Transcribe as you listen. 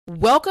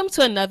Welcome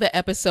to another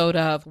episode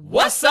of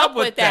What's Up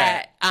With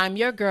That? I'm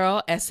your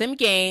girl, SM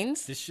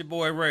Gaines. This your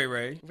boy, Ray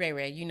Ray. Ray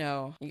Ray, you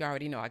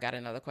already know I got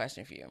another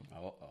question for you.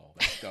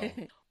 Let's go.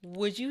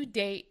 Would you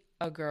date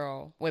a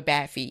girl with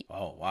bad feet?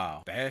 Oh,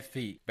 wow. Bad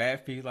feet.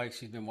 Bad feet like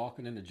she's been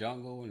walking in the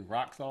jungle and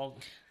rocks all...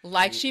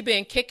 Like she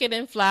been kicking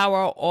in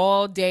flour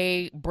all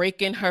day,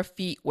 breaking her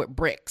feet with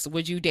bricks.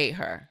 Would you date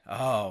her?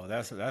 Oh,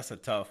 that's a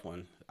tough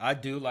one. I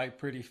do like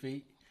pretty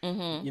feet.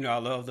 Mm-hmm. You know, I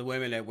love the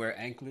women that wear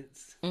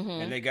anklets,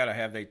 and they got to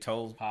have their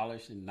toes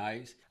polished and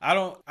nice.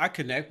 I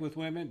connect with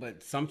women,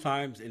 but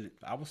sometimes,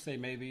 I would say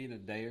maybe in a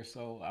day or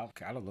so, I'll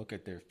kind of look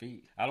at their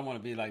feet. I don't want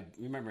to be like,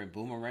 remember in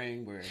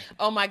Boomerang where...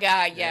 Oh my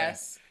God,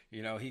 yes.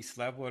 You know, he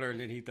slept with her and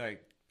then he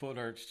pulled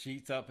her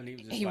sheets up and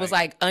he was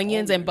like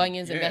onions and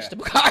bunions and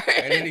vegetable card.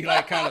 And then he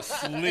like kind of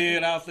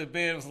slid out the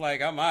bed. It was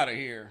like, I'm out of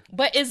here.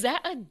 But is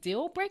that a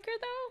deal breaker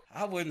though?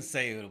 I wouldn't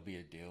say it'll be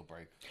a deal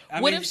breaker.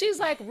 What if she's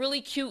like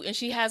really cute and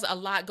she has a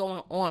lot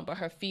going on, but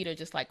her feet are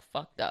just like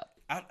fucked up?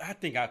 I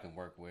think I can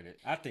work with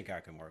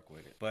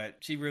it. But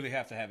she really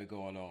has to have it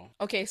going on.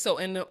 Okay, so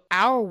in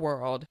our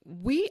world,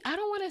 I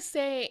don't want to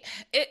say,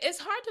 it's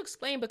hard to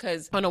explain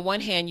because on the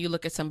one hand, you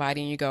look at somebody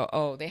and you go,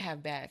 oh, they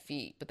have bad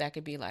feet. But that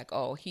could be like,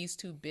 oh, he's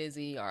too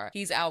busy or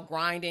he's out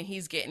grinding,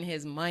 he's getting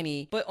his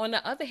money. But on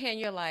the other hand,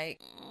 you're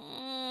like,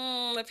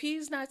 if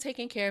he's not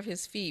taking care of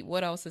his feet,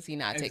 what else is he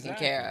not taking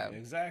care of?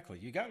 Exactly.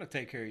 You got to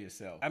take care of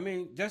yourself. I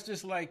mean, that's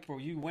just like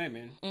for you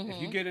women.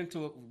 If you get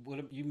into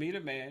it, you meet a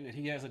man and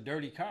he has a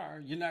dirty car,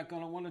 you're not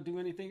going to want to do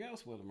anything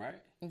else with him,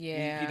 right?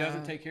 Yeah. He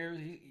doesn't take care of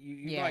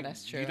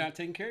that's true. You're not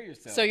taking care of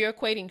yourself. So you're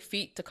equating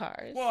feet to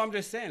cars. Well, I'm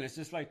just saying, it's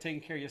just like taking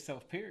care of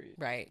yourself, period.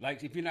 Right.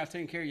 Like if you're not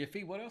taking care of your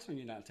feet, what else are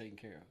you not taking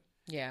care of?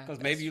 Yeah. Because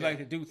maybe you like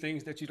to do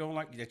things that you don't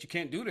like, that you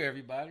can't do to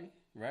everybody,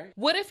 right?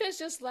 What if it's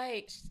just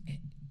like...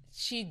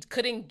 she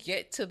couldn't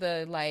get to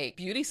the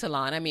beauty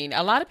salon. I mean,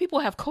 a lot of people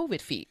have COVID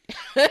feet.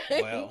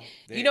 Well,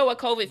 you know what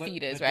COVID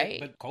feet is,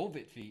 right? But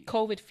COVID feet.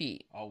 COVID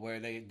feet. Or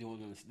where they doing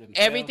themselves.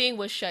 Everything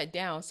was shut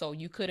down, so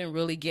you couldn't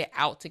really get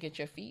out to get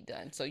your feet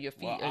done. So your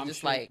feet are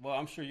just Well,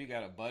 I'm sure you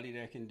got a buddy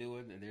that can do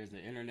it. There's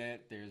the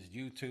internet. There's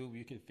YouTube.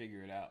 You can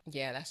figure it out.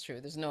 Yeah, that's true.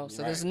 There's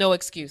no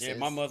excuses. Yeah,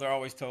 my mother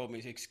always told me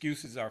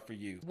excuses are for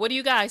you. What do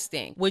you guys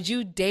think? Would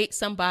you date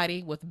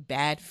somebody with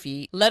bad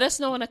feet? Let us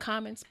know in the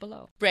comments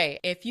below. Ray,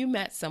 if you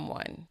met someone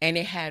and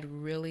they had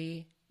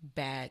really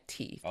bad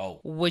teeth,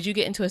 would you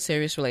get into a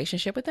serious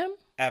relationship with them?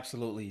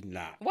 Absolutely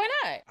not. Why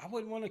not? I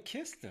wouldn't want to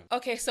kiss them.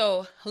 Okay,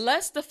 so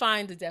let's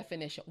define the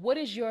definition. What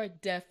is your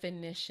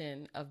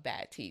definition of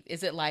bad teeth?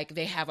 Is it like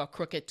they have a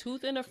crooked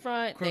tooth in the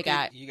front?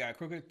 You got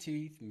crooked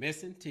teeth,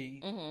 missing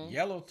teeth,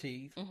 yellow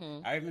teeth.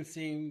 I even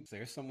seen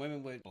there's some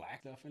women with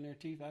black stuff in their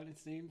teeth I didn't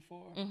see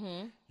before.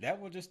 That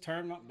will just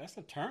turn up. That's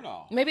a turn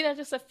off. Maybe that's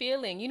just a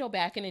feeling. You know,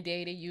 back in the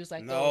day they used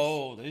those.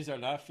 No, these are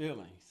not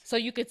feelings. So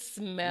you could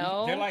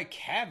smell. They're like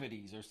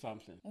cavities or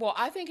something. Well,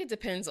 I think it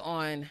depends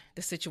on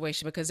the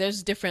situation because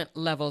there's different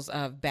levels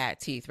of bad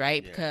teeth,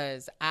 right? Yeah.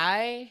 Because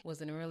I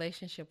was in a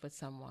relationship with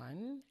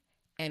someone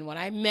and when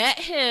I met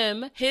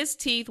him, his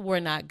teeth were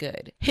not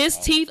good. His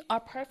teeth are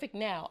perfect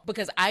now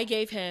because I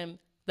gave him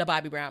the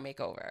Bobby Brown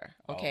makeover.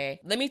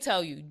 Okay. Let me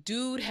tell you,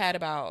 dude had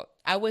about,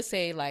 I would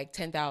say like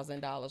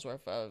 $10,000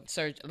 worth of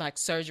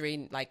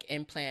surgery, like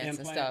implants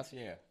and stuff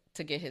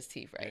to get his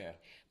teeth right. Yeah.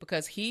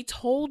 Because he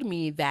told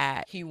me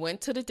that he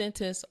went to the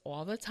dentist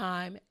all the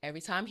time. Every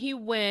time he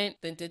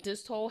went, the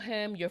dentist told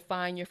him, you're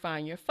fine, you're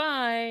fine, you're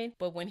fine.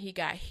 But when he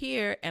got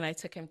here and I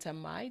took him to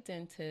my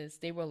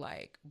dentist, they were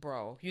like,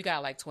 bro, you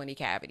got like 20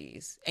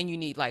 cavities and you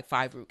need like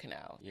 5 root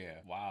canals. Yeah.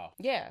 Wow.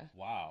 Yeah.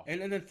 Wow.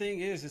 And the thing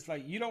is, it's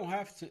like you don't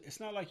have to, it's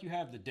not like you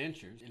have the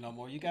dentures no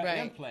more. You got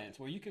implants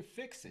where you can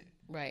fix it.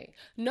 Right.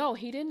 No,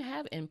 he didn't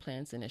have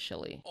implants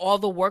initially. All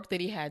the work that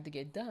he had to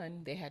get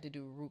done, they had to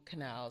do root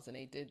canals and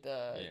they did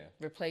the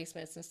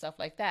replacements and stuff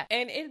like that.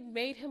 And it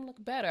made him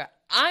look better.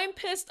 I'm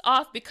pissed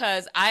off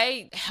because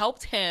I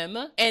helped him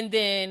and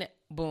then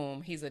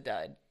boom, he's a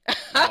dud.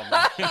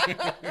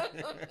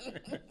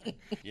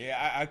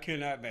 Yeah, I could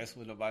not mess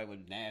with nobody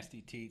with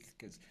nasty teeth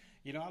because,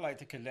 you know, I like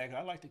to connect.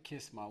 I like to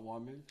kiss my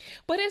woman.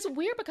 But it's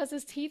weird because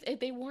his teeth,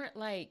 they weren't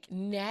like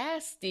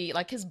nasty.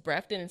 Like his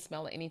breath didn't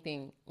smell of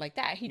anything like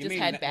that. He just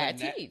had bad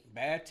teeth.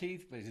 Bad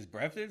teeth, but his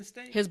breath didn't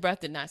stink? His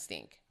breath did not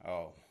stink.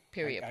 Oh.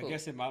 Period. I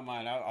guess in my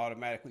mind, I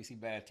automatically see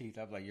bad teeth.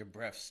 I'm like, your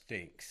breath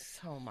stinks.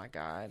 Oh my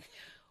God.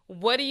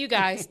 What do you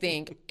guys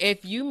think?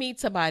 If you meet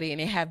somebody and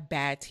they have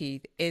bad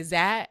teeth, is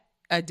that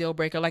a deal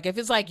breaker? Like if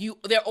it's like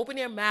they're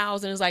opening their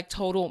mouths and it's like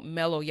total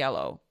mellow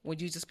yellow, would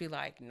you just be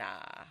like,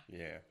 nah?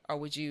 Yeah. Or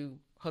would you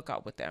hook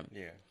up with them?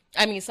 Yeah.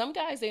 I mean, some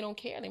guys, they don't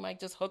care. They might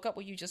just hook up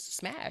with you just to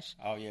smash.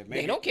 Oh, yeah. Maybe.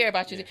 They don't care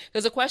about you.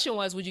 Because the question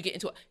was, would you get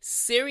into a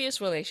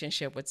serious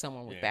relationship with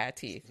someone with bad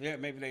teeth? Yeah,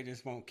 maybe they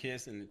just won't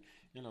kiss and,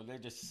 you know, they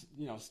just,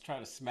 you know, try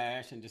to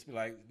smash and just be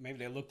like, maybe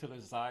they look to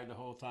the side the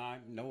whole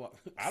time. No,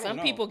 I don't know. Some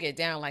people get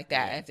down like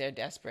that if they're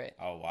desperate.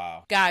 Oh,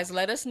 wow. Guys,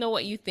 let us know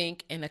what you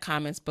think in the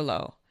comments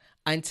below.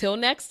 Until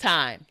next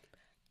time.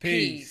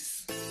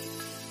 Peace.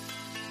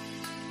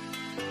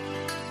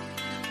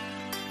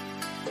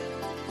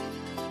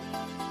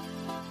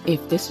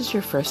 If this is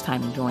your first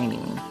time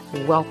joining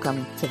me,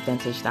 welcome to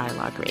Vintage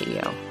Dialogue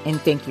Radio,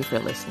 and thank you for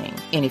listening.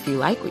 And if you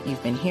like what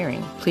you've been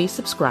hearing, please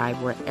subscribe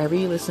wherever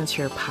you listen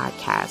to your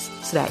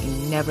podcast so that you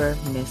never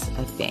miss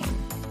a thing.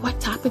 What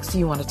topics do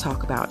you want to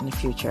talk about in the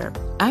future?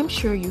 I'm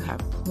sure you have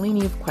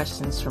plenty of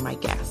questions for my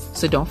guests,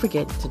 so don't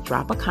forget to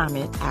drop a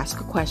comment,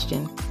 ask a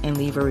question, and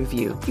leave a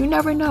review. You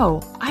never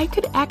know, I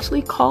could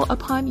actually call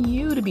upon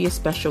you to be a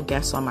special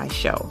guest on my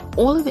show.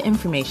 All of the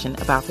information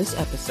about this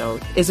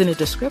episode is in the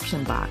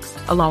description box,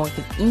 along with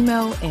an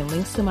email and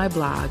links to my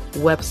blog,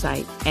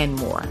 website, and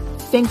more.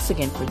 Thanks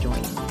again for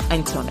joining.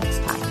 Until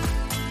next time.